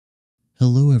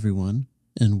Hello, everyone,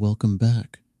 and welcome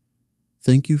back.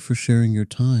 Thank you for sharing your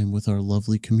time with our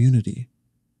lovely community.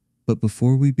 But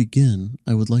before we begin,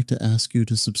 I would like to ask you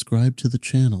to subscribe to the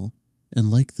channel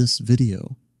and like this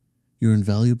video. Your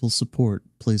invaluable support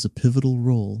plays a pivotal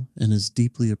role and is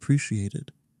deeply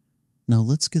appreciated. Now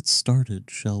let's get started,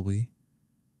 shall we?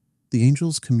 The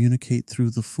angels communicate through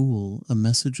the Fool a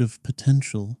message of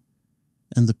potential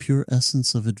and the pure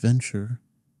essence of adventure.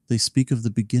 They speak of the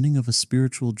beginning of a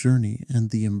spiritual journey and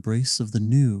the embrace of the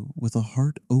new with a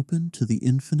heart open to the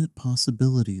infinite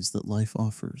possibilities that life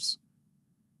offers.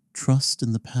 Trust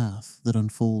in the path that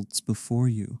unfolds before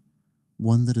you,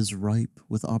 one that is ripe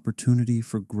with opportunity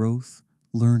for growth,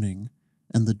 learning,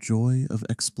 and the joy of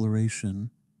exploration.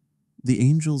 The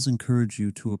angels encourage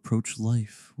you to approach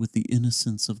life with the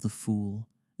innocence of the fool,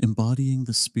 embodying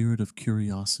the spirit of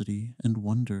curiosity and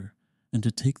wonder, and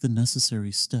to take the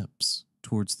necessary steps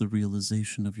towards the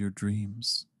realization of your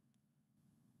dreams.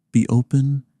 Be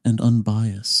open and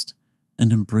unbiased,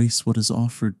 and embrace what is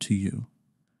offered to you.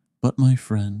 But my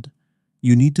friend,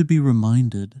 you need to be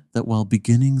reminded that while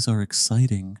beginnings are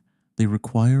exciting, they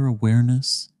require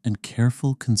awareness and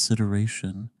careful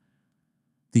consideration.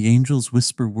 The angels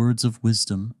whisper words of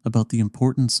wisdom about the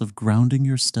importance of grounding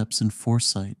your steps in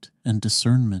foresight and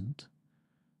discernment.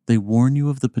 They warn you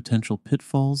of the potential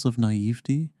pitfalls of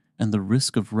naivety and the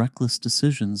risk of reckless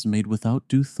decisions made without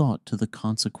due thought to the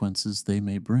consequences they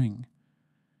may bring.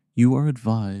 You are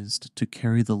advised to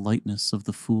carry the lightness of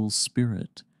the fool's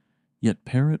spirit, yet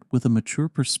pair it with a mature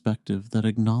perspective that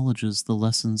acknowledges the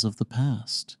lessons of the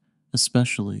past,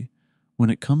 especially when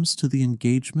it comes to the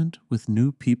engagement with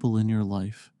new people in your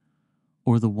life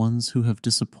or the ones who have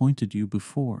disappointed you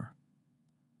before.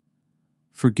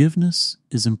 Forgiveness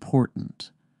is important,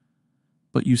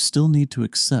 but you still need to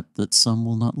accept that some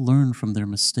will not learn from their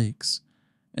mistakes,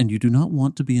 and you do not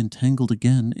want to be entangled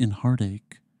again in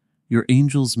heartache. Your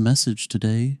angel's message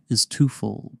today is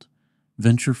twofold.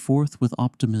 Venture forth with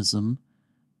optimism,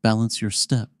 balance your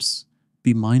steps,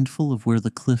 be mindful of where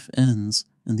the cliff ends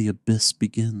and the abyss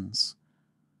begins.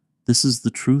 This is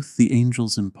the truth the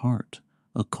angels impart,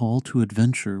 a call to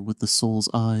adventure with the soul's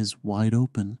eyes wide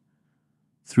open.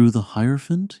 Through the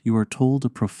Hierophant, you are told a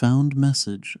profound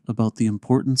message about the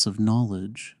importance of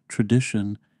knowledge,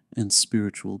 tradition, and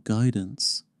spiritual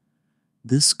guidance.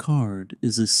 This card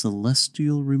is a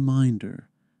celestial reminder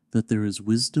that there is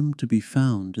wisdom to be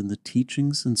found in the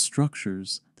teachings and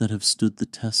structures that have stood the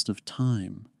test of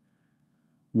time.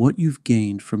 What you've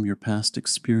gained from your past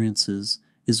experiences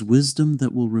is wisdom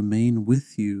that will remain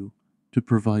with you to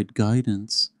provide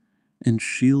guidance and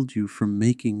shield you from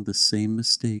making the same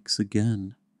mistakes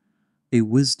again. A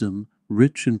wisdom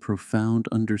rich in profound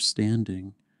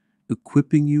understanding,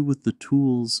 equipping you with the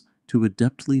tools to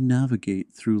adeptly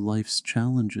navigate through life's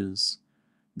challenges.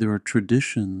 There are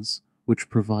traditions which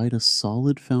provide a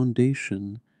solid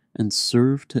foundation and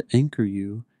serve to anchor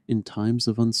you in times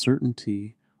of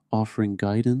uncertainty, offering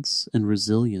guidance and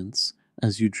resilience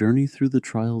as you journey through the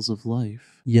trials of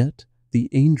life. Yet, the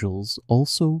angels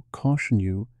also caution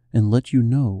you and let you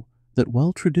know that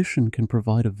while tradition can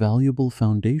provide a valuable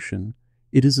foundation,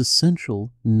 it is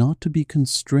essential not to be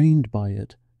constrained by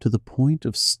it to the point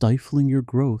of stifling your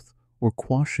growth or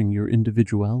quashing your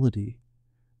individuality.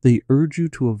 They urge you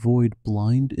to avoid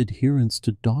blind adherence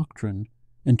to doctrine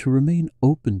and to remain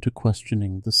open to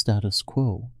questioning the status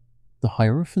quo. The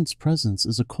Hierophant's presence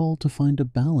is a call to find a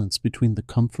balance between the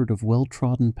comfort of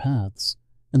well-trodden paths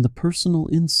and the personal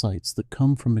insights that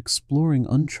come from exploring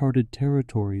uncharted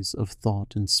territories of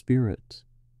thought and spirit.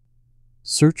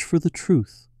 Search for the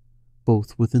truth,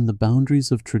 both within the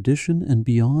boundaries of tradition and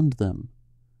beyond them.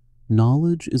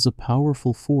 Knowledge is a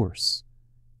powerful force,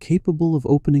 capable of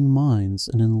opening minds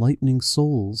and enlightening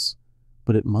souls,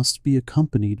 but it must be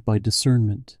accompanied by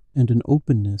discernment and an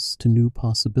openness to new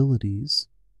possibilities.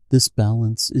 This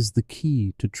balance is the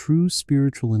key to true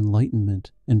spiritual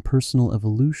enlightenment and personal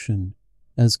evolution,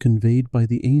 as conveyed by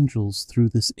the angels through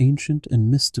this ancient and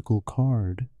mystical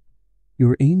card.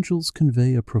 Your angels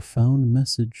convey a profound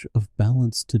message of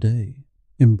balance today.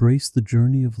 Embrace the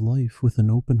journey of life with an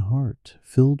open heart,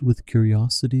 filled with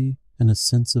curiosity and a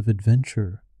sense of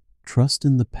adventure. Trust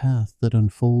in the path that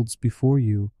unfolds before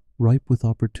you, ripe with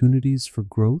opportunities for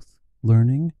growth,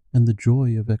 learning, and the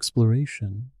joy of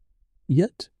exploration.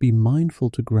 Yet be mindful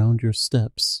to ground your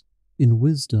steps in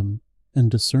wisdom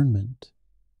and discernment.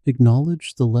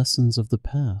 Acknowledge the lessons of the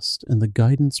past and the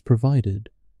guidance provided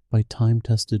by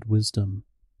time-tested wisdom.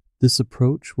 This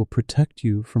approach will protect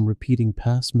you from repeating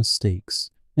past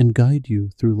mistakes and guide you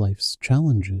through life's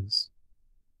challenges.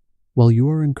 While you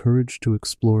are encouraged to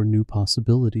explore new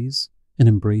possibilities and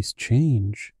embrace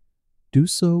change, Do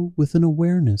so with an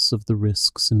awareness of the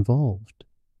risks involved.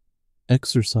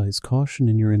 Exercise caution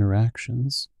in your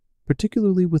interactions,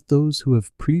 particularly with those who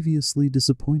have previously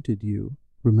disappointed you.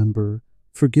 Remember,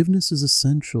 forgiveness is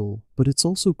essential, but it's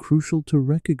also crucial to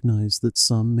recognize that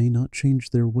some may not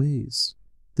change their ways.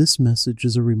 This message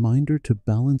is a reminder to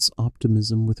balance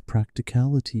optimism with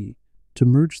practicality, to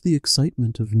merge the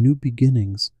excitement of new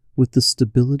beginnings with the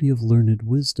stability of learned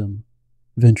wisdom.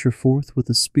 Venture forth with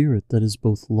a spirit that is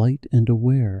both light and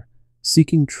aware,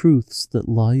 seeking truths that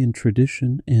lie in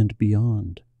tradition and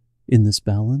beyond. In this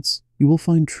balance, you will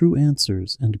find true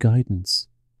answers and guidance.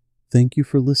 Thank you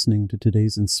for listening to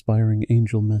today's inspiring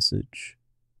angel message.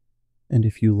 And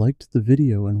if you liked the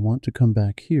video and want to come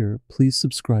back here, please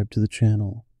subscribe to the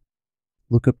channel.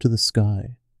 Look up to the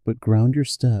sky, but ground your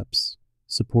steps,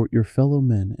 support your fellow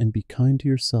men, and be kind to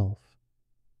yourself.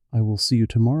 I will see you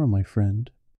tomorrow, my friend.